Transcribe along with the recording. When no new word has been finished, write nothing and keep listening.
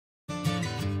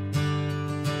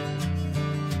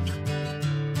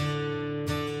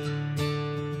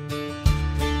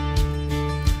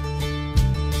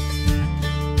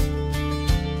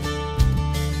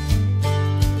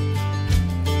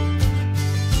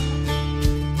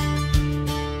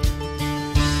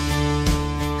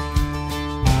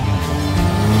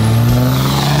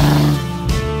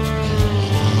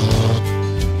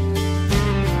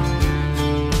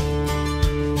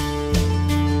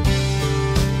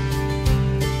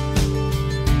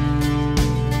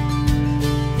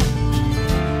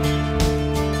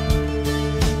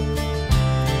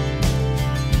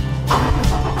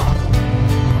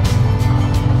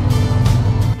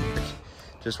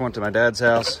Just went to my dad's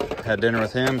house, had dinner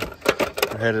with him.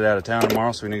 We're headed out of town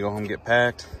tomorrow, so we need to go home and get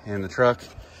packed. And the truck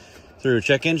threw a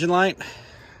check engine light,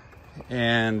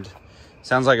 and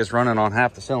sounds like it's running on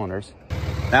half the cylinders.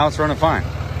 Now it's running fine.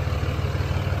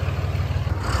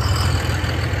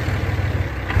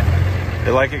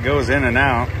 Feel like it goes in and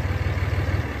out.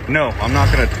 No, I'm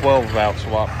not gonna 12 valve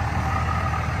swap.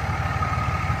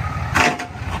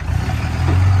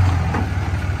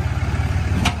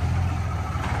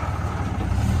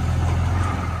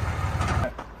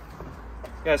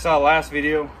 You guys saw the last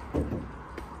video.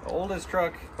 The oldest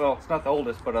truck, well, it's not the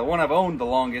oldest, but the one I've owned the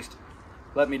longest,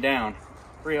 let me down.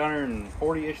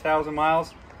 340-ish thousand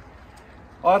miles.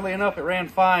 Oddly enough, it ran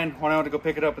fine when I went to go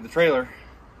pick it up at the trailer.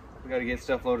 We got to get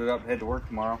stuff loaded up and head to work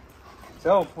tomorrow.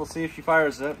 So we'll see if she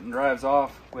fires up and drives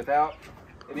off without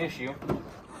an issue.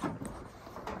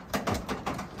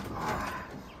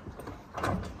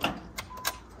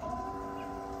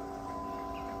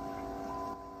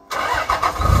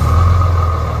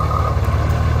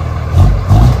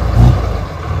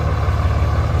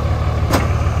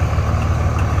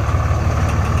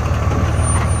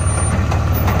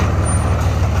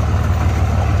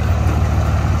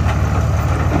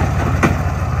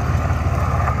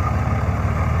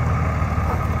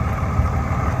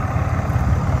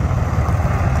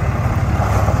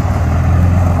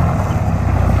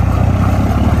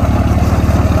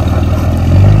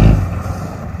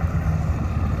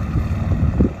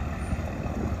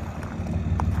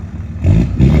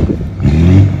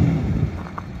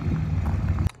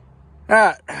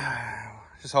 Alright,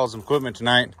 just hauled some equipment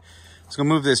tonight. Let's go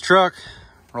move this truck,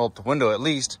 roll up the window at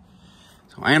least,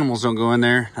 so animals don't go in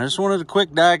there. I just wanted a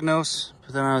quick diagnose,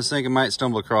 but then I was thinking I might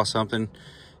stumble across something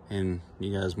and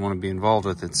you guys want to be involved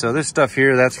with it. So this stuff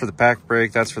here, that's for the pack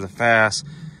brake, that's for the FAS.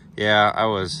 Yeah, I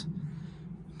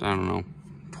don't know,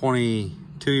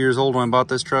 22 years old when I bought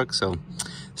this truck, so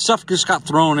stuff just got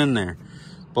thrown in there.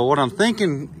 But what I'm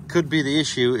thinking could be the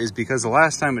issue is because the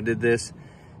last time it did this,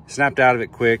 snapped out of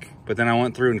it quick, but then I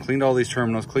went through and cleaned all these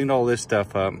terminals, cleaned all this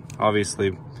stuff up.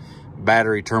 Obviously,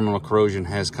 battery terminal corrosion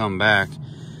has come back.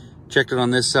 Checked it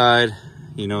on this side.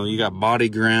 You know, you got body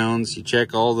grounds, you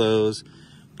check all those.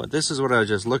 But this is what I was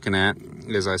just looking at,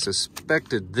 is I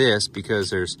suspected this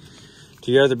because there's,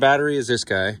 to your other battery is this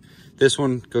guy. This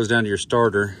one goes down to your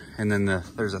starter, and then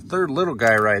there's a third little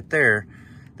guy right there.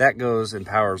 That goes and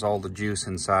powers all the juice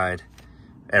inside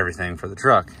everything for the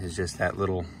truck. It's just that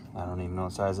little, I don't even know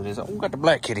what size it is. Oh, got the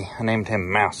black kitty. I named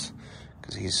him Mouse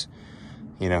because he's,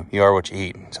 you know, you are what you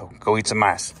eat. So go eat some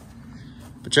mice.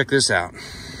 But check this out.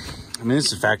 I mean,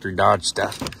 this is factory Dodge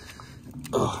stuff.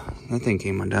 Oh, that thing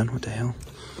came undone. What the hell?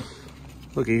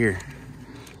 Look at here.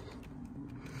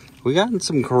 We got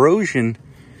some corrosion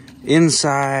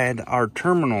inside our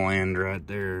terminal end right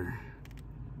there.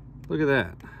 Look at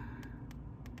that.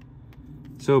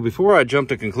 So before I jump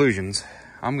to conclusions,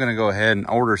 I'm gonna go ahead and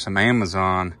order some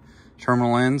Amazon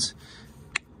terminal ends.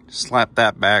 Slap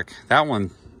that back. That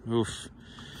one, oof.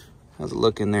 How's it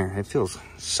look in there? It feels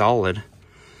solid.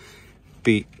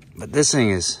 But this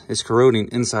thing is corroding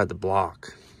inside the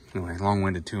block. Anyway,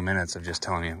 long-winded 2 minutes of just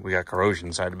telling you we got corrosion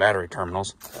inside the battery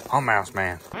terminals. Oh, Mouse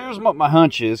Man. Here's what my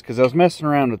hunch is, because I was messing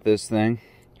around with this thing.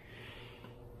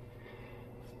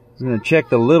 I'm gonna check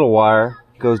the little wire.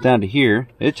 Goes down to here.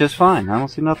 It's just fine. I don't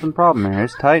see nothing problem there.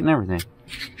 It's tight and everything.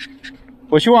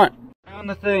 What you want? On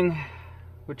the thing,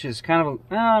 which is kind of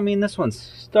a, I mean, this one's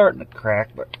starting to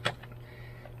crack, but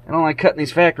I don't like cutting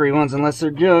these factory ones unless they're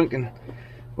junk, and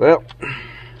well,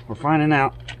 we're finding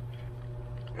out.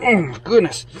 Oh my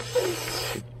goodness.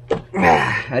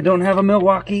 I don't have a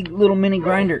Milwaukee little mini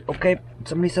grinder. Okay,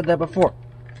 somebody said that before.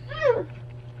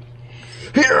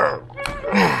 Here.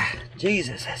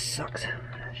 Jesus, that sucks.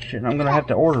 Shit, I'm gonna have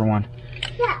to order one.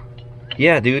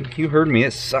 Yeah, dude, you heard me.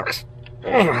 It sucks.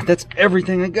 That's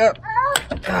everything I got.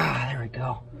 There we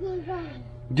go.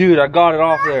 Dude, I got it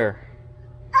off there.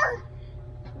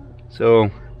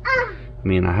 So, I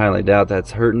mean, I highly doubt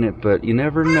that's hurting it, but you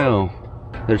never know.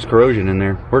 There's corrosion in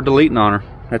there. We're deleting on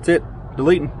her. That's it.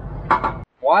 Deleting.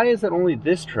 Why is it only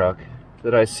this truck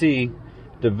that I see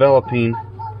developing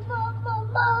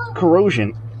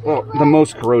corrosion? Well, the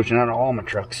most corrosion out of all my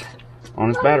trucks on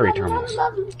its battery terminals.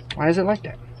 Why is it like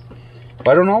that?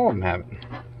 Why don't all of them have it?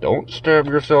 Don't stab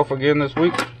yourself again this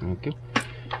week. Thank you.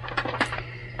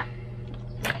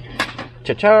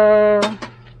 Cha-cha!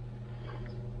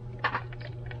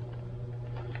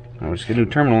 I'll just get a new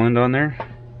terminal end on there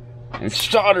and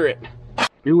solder it.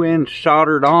 New end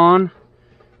soldered on.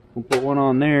 We'll put one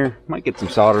on there. Might get some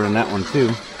solder in that one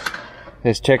too.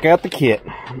 Let's check out the kit.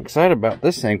 I'm excited about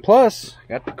this thing. Plus,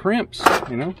 I got the crimps,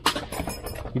 you know.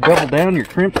 You double down your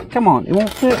crimp. Come on, it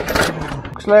won't fit.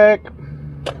 Looks like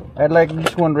I'd like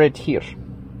this one right here.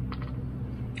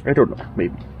 I don't know,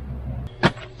 maybe.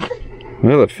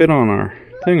 Well, it fit on our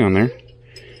thing on there.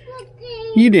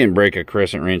 You didn't break a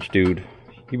crescent wrench, dude.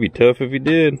 You'd be tough if you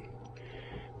did.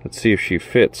 Let's see if she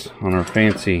fits on our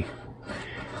fancy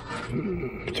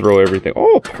throw everything.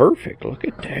 Oh, perfect. Look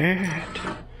at that.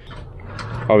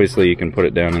 Obviously, you can put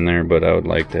it down in there, but I would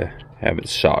like to have it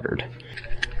soldered.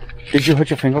 Did you hurt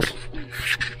your fingers?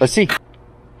 Let's see.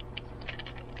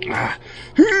 Here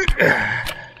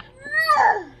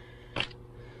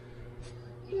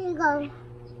you go.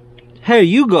 Hey,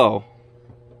 you go.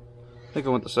 I think I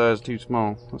went the size too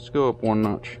small. Let's go up one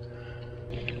notch.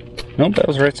 Nope, that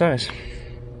was the right size.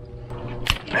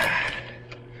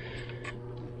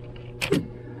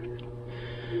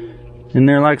 In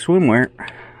there like swimwear.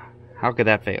 How could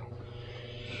that fail?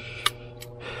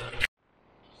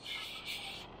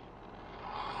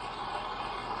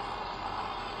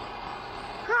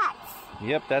 Hot.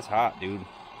 Yep, that's hot, dude.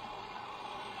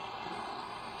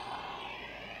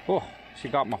 Oh, she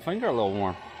got my finger a little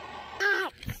warm.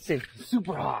 Hot. Say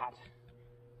super hot.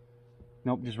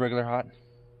 Nope, just regular hot.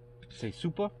 Say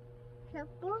super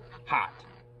Super hot.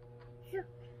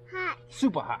 hot.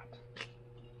 Super hot.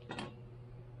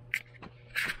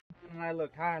 And I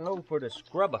look high and low for the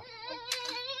scrubber.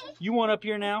 You want up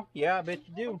here now? Yeah, I bet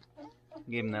you do.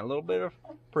 Give him that little bit of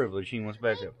privilege he wants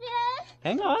back up.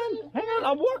 Hang on,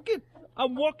 I'm walking.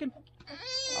 I'm walking.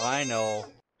 I know.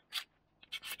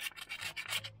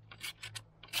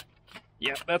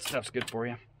 Yep, that stuff's good for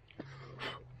you.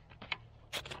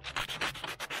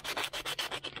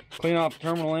 Clean off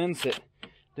terminal ends that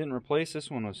didn't replace. This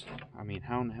one was, I mean,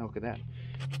 how in the hell could that?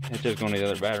 It's just going to the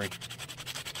other battery.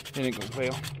 It ain't gonna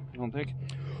fail, I don't think.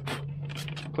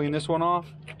 Clean this one off.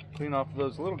 Clean off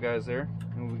those little guys there,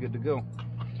 and we'll be good to go.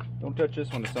 Don't touch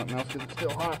this one to something else because it's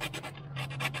still hot.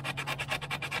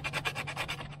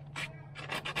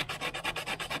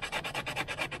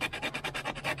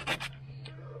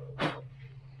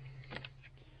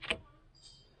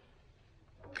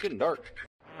 It's getting dark.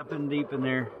 Up and deep in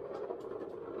there.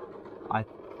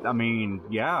 I mean,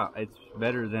 yeah, it's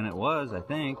better than it was, I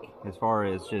think, as far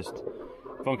as just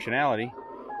functionality.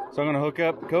 So I'm going to hook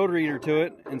up the code reader to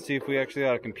it and see if we actually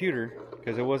got a computer,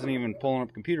 because it wasn't even pulling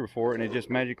up a computer before, and it just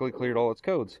magically cleared all its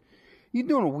codes. You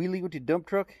doing a wheelie with your dump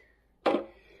truck?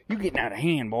 You getting out of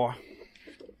hand, boy.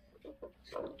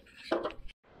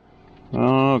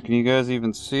 Oh, can you guys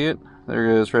even see it?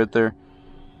 There it is right there.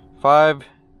 5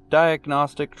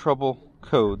 diagnostic trouble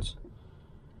codes.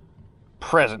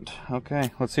 Present.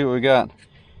 Okay, let's see what we got.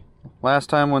 Last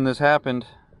time when this happened,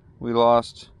 we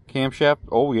lost camshaft.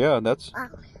 Oh yeah, that's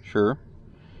sure.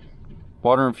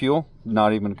 Water and fuel,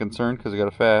 not even concerned because I got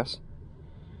a fast.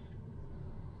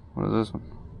 What is this one?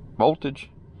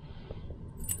 Voltage.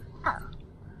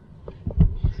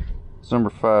 It's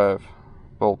number 5.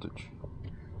 Voltage.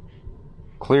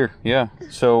 Clear, yeah.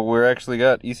 So we're actually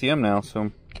got ECM now,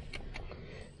 so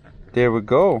there we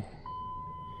go.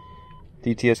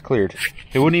 DTS cleared.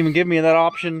 It wouldn't even give me that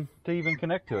option to even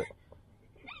connect to it.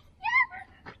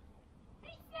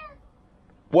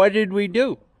 What did we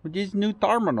do with these new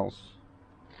terminals?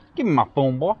 Give me my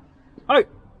phone, boy. Hey,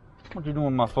 what you doing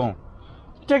with my phone?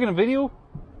 You taking a video?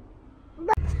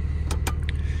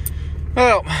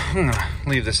 Well, I'm gonna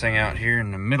leave this thing out here in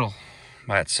the middle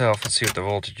by itself. Let's see what the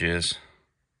voltage is.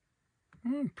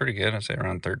 Pretty good. I'd say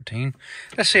around 13.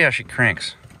 Let's see how she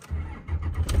cranks.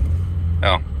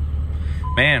 Oh.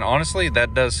 Man, honestly,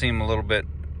 that does seem a little bit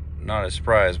not as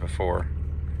spry as before.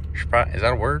 Spry? Is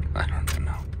that a word? I don't even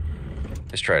know.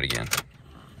 Let's try it again.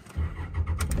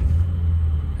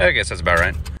 I guess that's about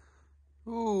right.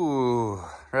 Ooh,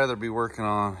 rather be working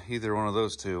on either one of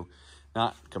those two.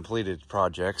 Not completed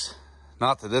projects.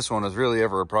 Not that this one is really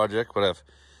ever a project, but I've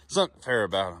sunk a fair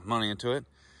amount of money into it.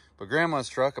 But Grandma's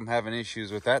truck, I'm having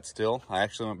issues with that still. I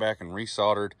actually went back and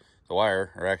resoldered the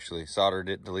wire, or actually soldered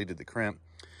it, deleted the crimp.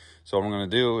 So what I'm going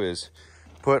to do is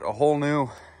put a whole new,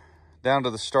 down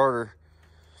to the starter,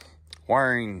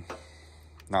 wiring,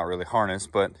 not really harness,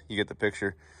 but you get the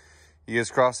picture. You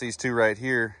just cross these two right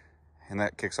here, and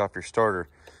that kicks off your starter.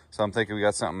 So I'm thinking we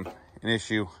got something, an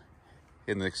issue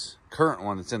in this current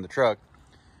one that's in the truck.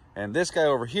 And this guy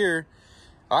over here,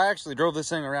 I actually drove this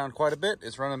thing around quite a bit.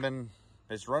 It's been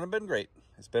great.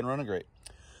 It's been running great.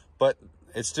 But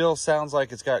it still sounds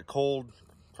like it's got cold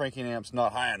cranking amps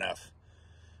not high enough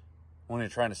when you're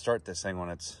trying to start this thing when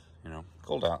it's, you know,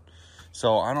 cold out.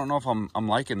 So I don't know if I'm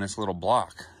liking this little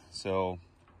block. So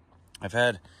I've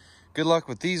had good luck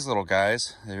with these little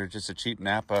guys. They're just a cheap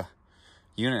Napa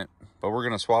unit, but we're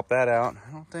gonna swap that out.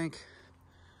 I don't think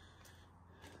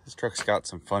This truck's got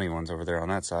some funny ones over there on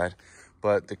that side.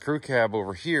 But the crew cab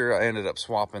over here, I ended up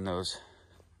swapping those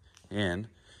in.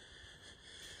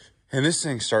 And this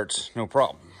thing starts no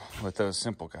problem with those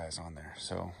simple guys on there.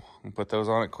 So we'll put those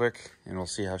on it quick and we'll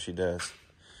see how she does.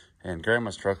 And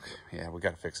Grandma's truck, yeah, we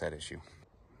got to fix that issue.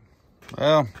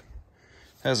 Well,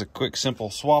 has a quick,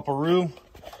 simple swap-a-roo.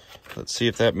 Let's see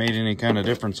if that made any kind of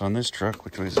difference on this truck.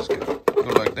 Which way is this going? Go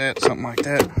like that, something like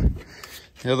that.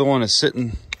 The other one is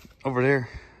sitting over there.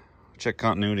 Check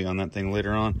continuity on that thing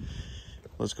later on.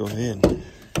 Let's go ahead.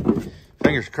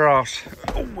 Fingers crossed.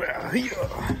 Oh, well,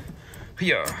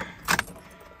 yeah.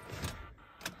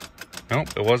 Nope,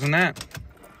 it wasn't that.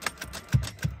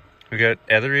 We got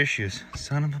other issues.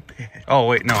 Son of a bitch. Oh,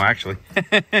 wait, no, actually.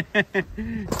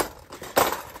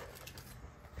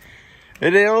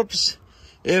 It helps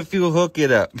if you hook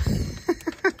it up.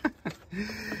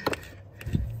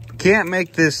 Can't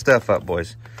make this stuff up,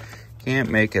 boys. Can't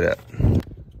make it up.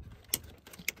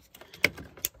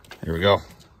 Here we go.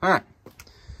 All right.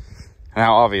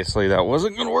 Now, obviously, that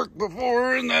wasn't going to work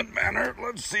before in that manner.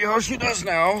 Let's see how she does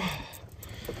now.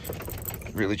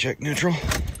 Really check neutral.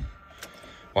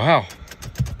 Wow.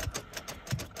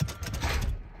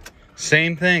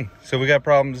 Same thing. So we got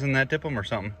problems in that dip'em or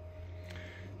something.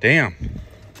 Damn.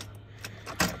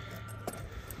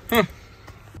 Huh.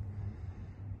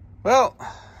 Well,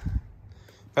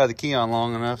 I've had the key on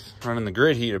long enough, running the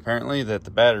grid heat apparently, that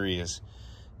the battery is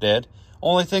dead.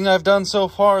 Only thing I've done so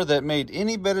far that made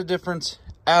any bit of difference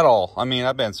at all. I mean,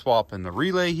 I've been swapping the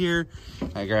relay here.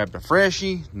 I grabbed a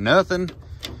freshie, nothing.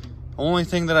 Only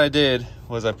thing that I did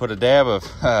was I put a dab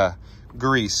of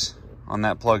grease on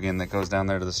that plug-in that goes down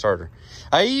there to the starter.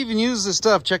 I even used this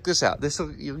stuff. Check this out.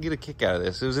 You'll get a kick out of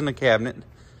this. It was in the cabinet.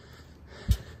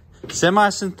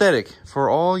 Semi-synthetic for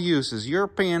all uses,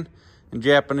 European and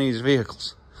Japanese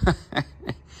vehicles.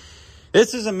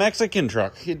 This is a Mexican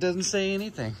truck. It doesn't say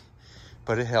anything,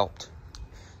 but it helped.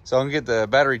 So I'm gonna get the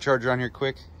battery charger on here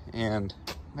quick. And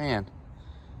man,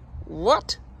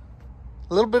 what?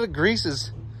 A little bit of grease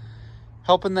is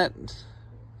helping that.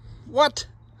 What?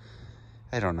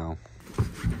 I don't know.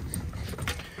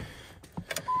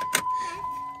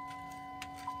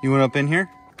 You went up in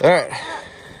here? All right.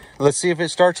 Let's see if it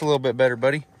starts a little bit better,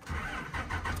 buddy.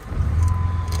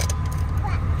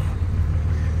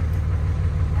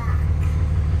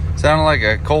 Sounded like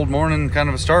a cold morning kind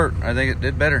of a start. I think it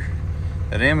did better.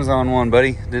 That Amazon one,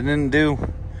 buddy, didn't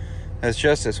do as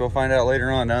justice. We'll find out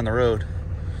later on down the road.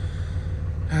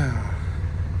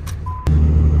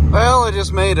 Well, I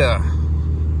just made a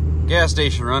gas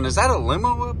station run. Is that a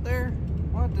limo up there?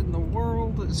 What in the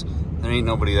world is... There ain't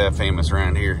nobody that famous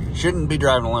around here. Shouldn't be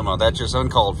driving a limo. That's just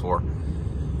uncalled for.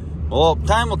 Well,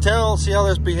 time will tell. See how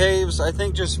this behaves. I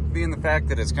think just being the fact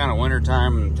that it's kind of winter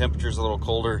time and temperature's a little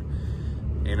colder,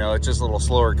 you know, it's just a little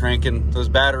slower cranking. Those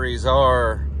batteries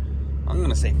are, I'm going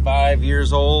to say 5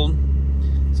 years old.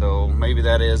 So maybe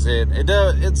that is it.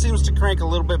 It seems to crank a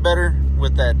little bit better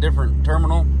with that different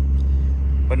terminal.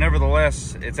 But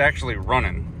nevertheless, it's actually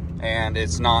running. And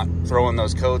it's not throwing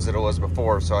those codes that it was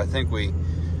before. So I think we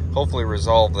hopefully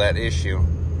resolve that issue.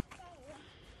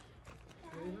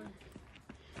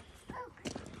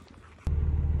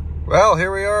 Well,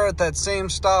 here we are at that same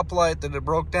stoplight that it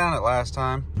broke down at last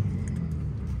time.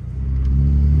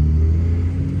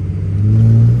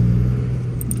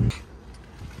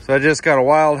 So I just got a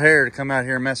wild hair to come out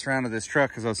here and mess around with this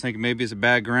truck because I was thinking maybe it's a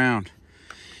bad ground.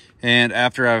 And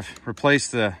after I've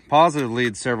replaced the positive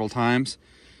lead several times,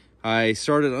 I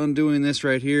started undoing this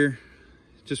right here.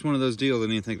 Just one of those deals. I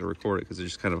didn't even think to record it because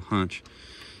it's just kind of a hunch.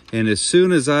 And as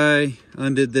soon as I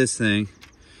undid this thing,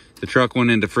 the truck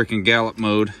went into freaking gallop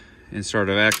mode and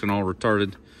started acting all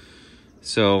retarded.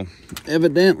 So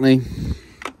evidently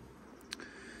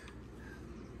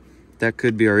that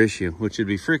could be our issue, which would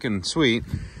be freaking sweet.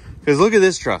 Because look at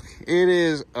this truck. It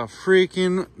is a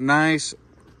freaking nice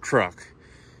truck.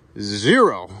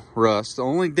 Zero rust. The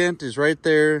only dent is right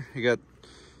there.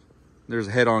 There's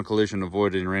a head-on collision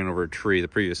avoided and ran over a tree. The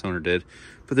previous owner did.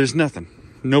 But there's nothing.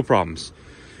 No problems.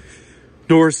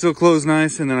 Door's still closed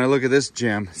nice. And then I look at this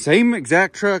gem. Same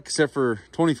exact truck except for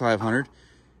 $2,500.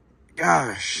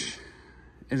 Gosh.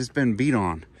 It has been beat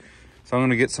on. So I'm going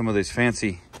to get some of these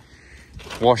fancy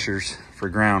washers for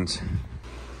grounds.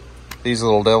 These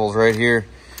little devils right here.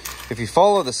 If you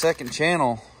follow the second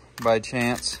channel by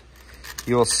chance,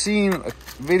 you'll see a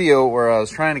video where I was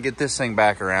trying to get this thing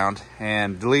back around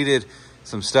and deleted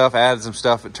some stuff, added some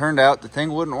stuff. It turned out the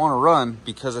thing wouldn't want to run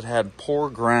because it had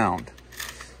poor ground.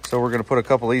 So we're going to put a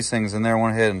couple of these things in there. I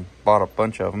went ahead and bought a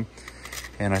bunch of them.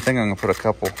 And I think I'm going to put a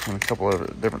couple in a couple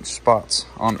of different spots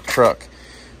on the truck.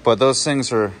 But those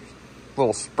things are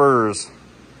little spurs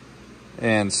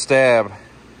and stab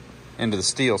into the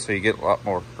steel so you get a lot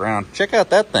more ground. Check out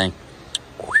that thing.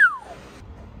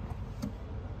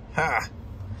 Ha!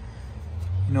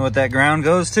 You know what that ground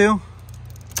goes to?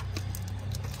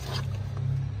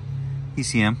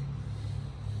 ECM.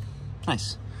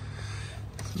 Nice.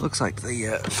 Looks like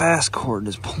the fast cord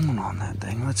is pulling on that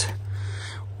thing.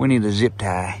 We need a zip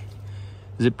tie.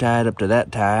 Zip tie it up to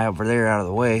that tie over there out of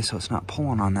the way so it's not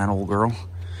pulling on that old girl.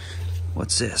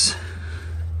 What's this?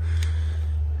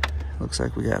 Looks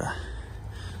like we got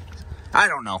I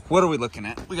don't know. What are we looking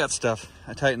at? We got stuff.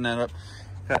 I tightened that up.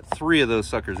 Got 3 of those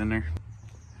suckers in there.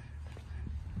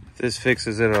 If this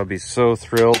fixes it, I'll be so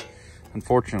thrilled.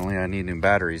 Unfortunately, I need new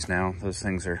batteries now. Those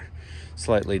things are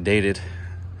slightly dated.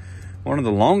 One of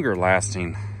the longer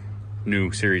lasting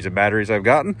new series of batteries I've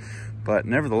gotten, but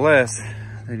nevertheless,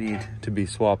 they need to be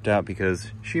swapped out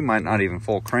because she might not even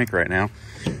full crank right now.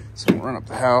 So I'm gonna run up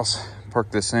the house,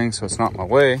 park this thing so it's not in my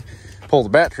way, pull the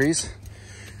batteries.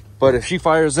 But if she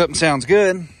fires up and sounds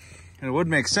good, and it would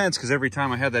make sense because every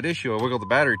time I had that issue, I wiggled the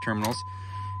battery terminals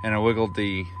and I wiggled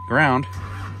the ground.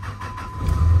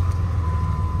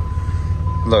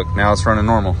 Look, now it's running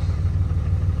normal.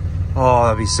 Oh,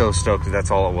 I'd be so stoked if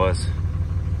that's all it was.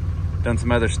 Done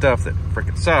some other stuff that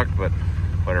freaking sucked, but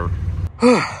whatever.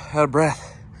 Out of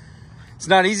breath. It's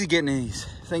not easy getting these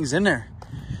things in there,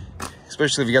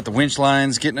 especially if you got the winch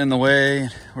lines getting in the way.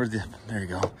 There you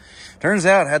go. Turns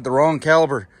out I had the wrong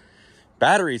caliber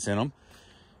batteries in them.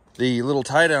 The little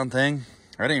tie down thing,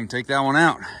 I didn't even take that one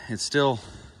out. It's still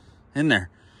in there.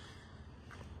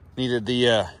 Needed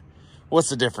the, what's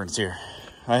the difference here?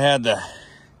 I had the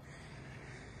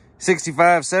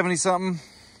 65, 70 something.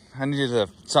 I needed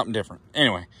something different.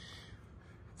 Anyway,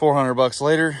 $400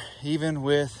 later, even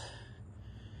with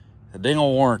the ding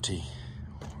old warranty.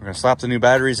 We're gonna slap the new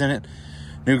batteries in it,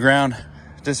 new ground.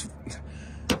 Just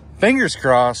fingers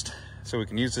crossed so we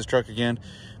can use this truck again.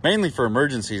 Mainly for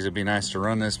emergencies, it'd be nice to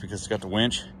run this because it's got the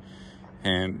winch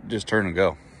and just turn and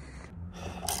go.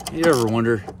 You ever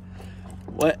wonder,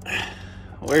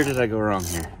 where did I go wrong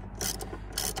here?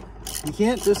 You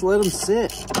can't just let them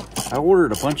sit. I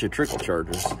ordered a bunch of trickle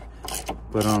chargers,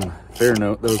 but on fair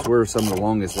note, those were some of the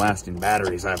longest lasting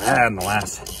batteries I've had in the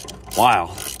last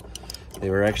while. They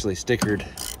were actually stickered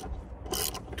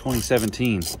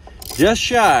 2017, just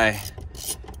shy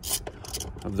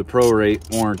of the prorate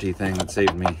warranty thing that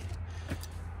saved me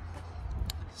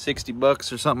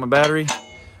 $60 or something a battery,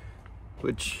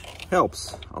 which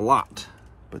helps a lot.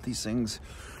 But these things,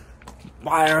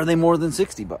 why are they more than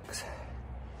 $60?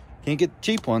 Can't get the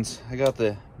cheap ones. I got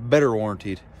the better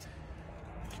warranted.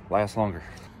 Last longer.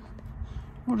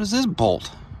 What is this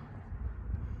bolt?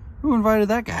 Who invited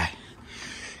that guy?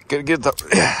 Gotta get the...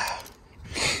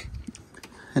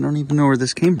 I don't even know where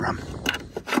this came from.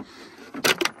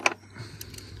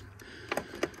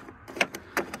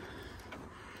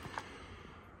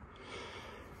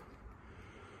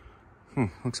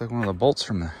 Looks like one of the bolts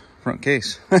from the front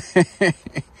case.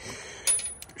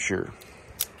 Sure.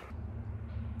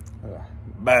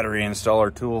 Battery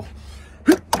installer tool.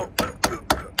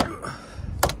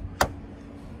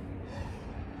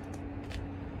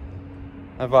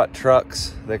 I bought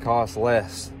trucks that cost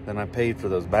less than I paid for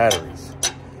those batteries.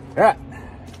 Yeah.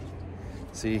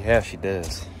 See how she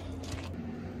does.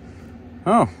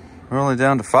 Oh, we're only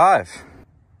down to 5.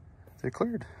 They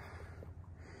cleared.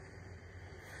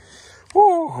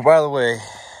 Woo, by the way,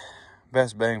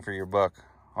 best bang for your buck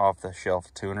off the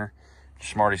shelf tuner,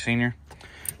 Smarty Senior.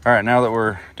 All right, now that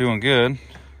we're doing good,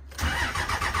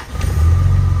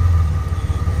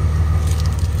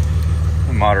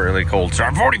 moderately cold.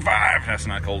 Sorry, 45. That's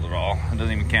not cold at all. It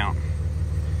doesn't even count.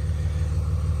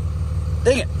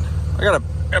 Dang it! I got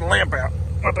a lamp out.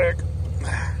 What the heck?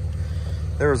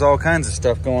 There was all kinds of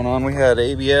stuff going on. We had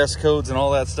ABS codes and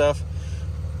all that stuff.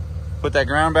 Put that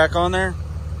ground back on there.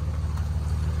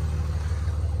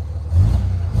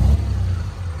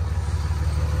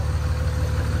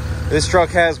 This truck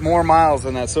has more miles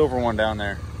than that silver one down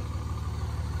there.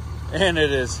 And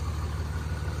it is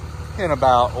in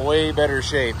about way better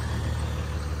shape.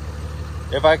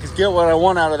 If I could get what I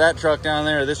want out of that truck down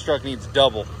there, this truck needs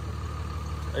double.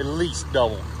 At least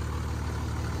double.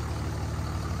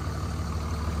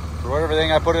 For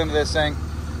everything I put into this thing,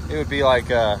 it would be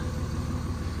like,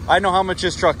 I know how much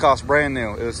this truck cost brand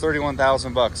new. It was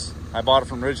 31,000 bucks. I bought it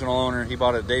from original owner. He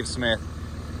bought it, Dave Smith.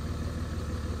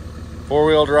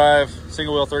 4-wheel drive,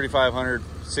 single wheel 3500,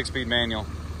 6-speed manual.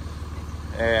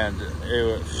 And it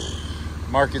was,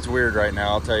 market's weird right now,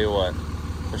 I'll tell you what.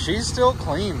 But she's still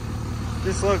clean.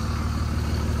 Just look.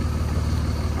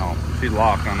 Oh, she's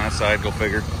locked on that side, go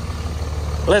figure.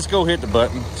 Let's go hit the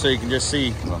button so you can just see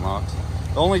it's unlocked.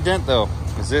 The only dent though,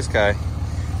 is this guy,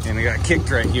 and it got kicked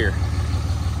right here.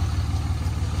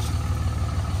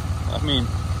 I mean,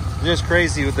 just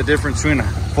crazy with the difference between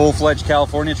a full-fledged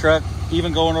California truck,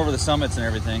 even going over the summits and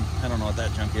everything. I don't know what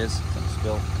that junk is, some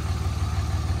spill.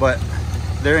 But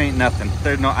there ain't nothing.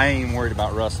 I ain't even worried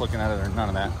about rust looking at it or none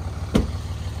of that.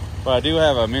 But I do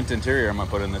have a mint interior I'm gonna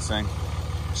put in this thing.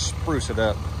 Spruce it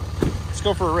up. Let's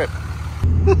go for a rip.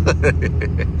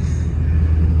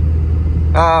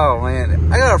 Oh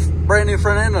man, I got a brand new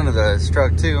front end under this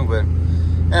truck too, but I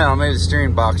don't know, maybe the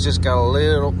steering box just got a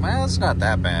little, well, it's not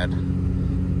that bad.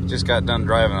 Just got done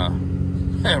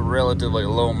driving a relatively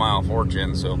low mile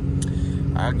fortune, so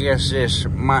I guess this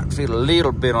might feel a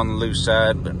little bit on the loose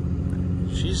side, but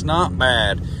she's not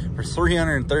bad. For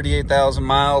 338,000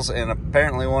 miles, and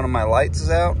apparently one of my lights is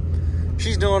out,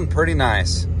 she's doing pretty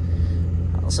nice.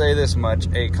 I'll say this much,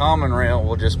 a common rail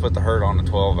will just put the hurt on the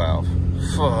 12 valve.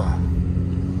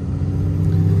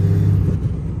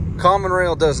 Common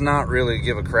rail does not really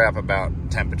give a crap about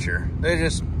temperature. They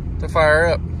fire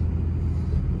up.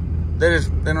 They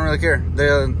don't really care.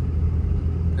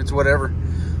 It's whatever.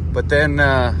 But then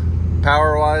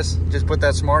power wise, just put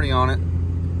that Smarty on it.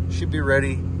 Should be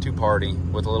ready to party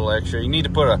with a little extra. You need to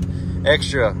put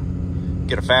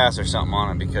get a fast or something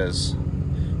on it, because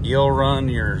you'll run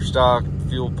your stock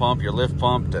fuel pump, your lift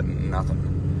pump, to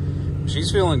nothing.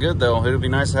 She's feeling good though. It would be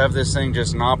nice to have this thing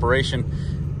just in operation.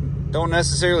 Don't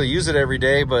necessarily use it every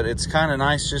day, but it's kind of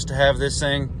nice just to have this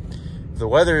thing. If the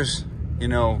weather's, you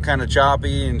know, kind of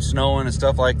choppy and snowing and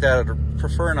stuff like that, I'd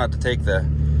prefer not to take the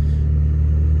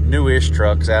newish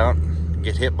trucks out and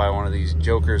get hit by one of these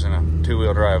jokers in a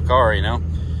two-wheel drive car, you know.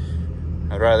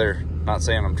 I'd rather, not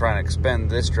saying I'm trying to expend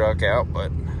this truck out, but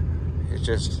it's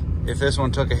just, if this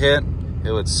one took a hit,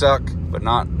 it would suck, but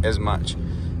not as much.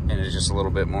 And it's just a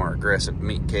little bit more aggressive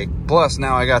meat cake. Plus,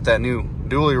 now I got that new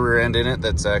dually rear end in it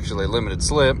that's actually limited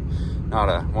slip, not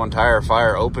a one tire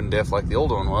fire open diff like the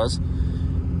old one was.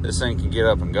 This thing can get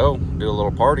up and go, do a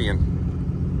little partying.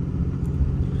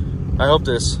 I hope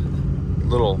this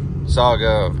little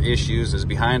saga of issues is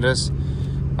behind us.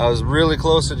 I was really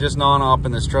close to just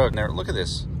non-opping this truck. Now, look at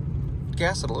this.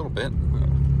 Gas it a little bit.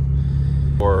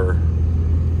 For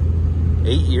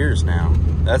 8 years now.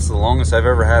 That's the longest I've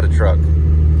ever had a truck.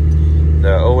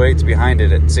 The 08's behind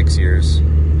it at 6 years.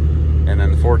 And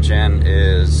then the 4Gen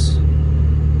is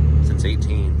since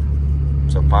 18.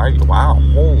 So 5, wow,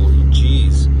 holy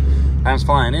jeez. Time's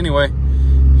flying. Anyway,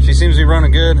 she seems to be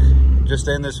running good. Just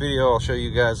to end this video, I'll show you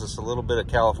guys just a little bit of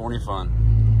California fun.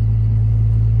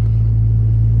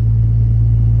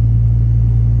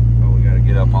 Oh, we gotta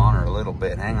get up on her a little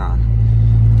bit. Hang on.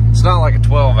 It's not like a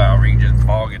 12 valve where you can just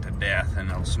fog it to death and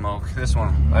it'll smoke. This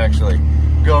one will actually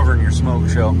govern your smoke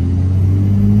show.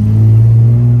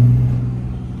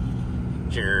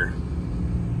 Sure.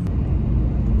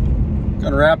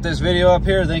 Gonna wrap this video up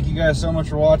here. Thank you guys so much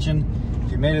for watching.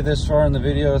 If you made it this far in the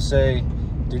video, say,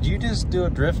 did you just do a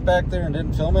drift back there and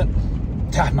didn't film it?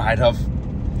 I might have.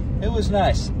 It was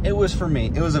nice. It was for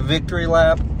me. It was a victory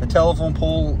lap. The telephone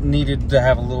pole needed to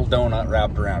have a little donut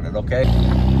wrapped around it, okay?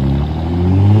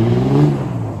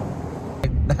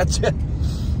 That's it.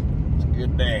 It's a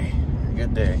good day.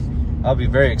 Good day. I'll be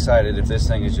very excited if this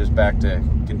thing is just back to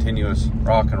continuous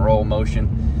rock and roll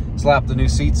motion. Slap the new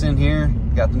seats in here.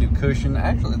 Got the new cushion.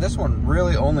 Actually, this one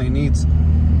really only needs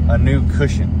a new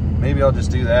cushion. Maybe I'll just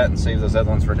do that and save those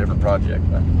other ones for a different project.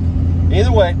 But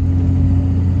either way,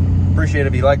 appreciate it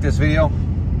if you like this video.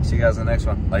 See you guys in the next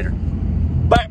one. Later.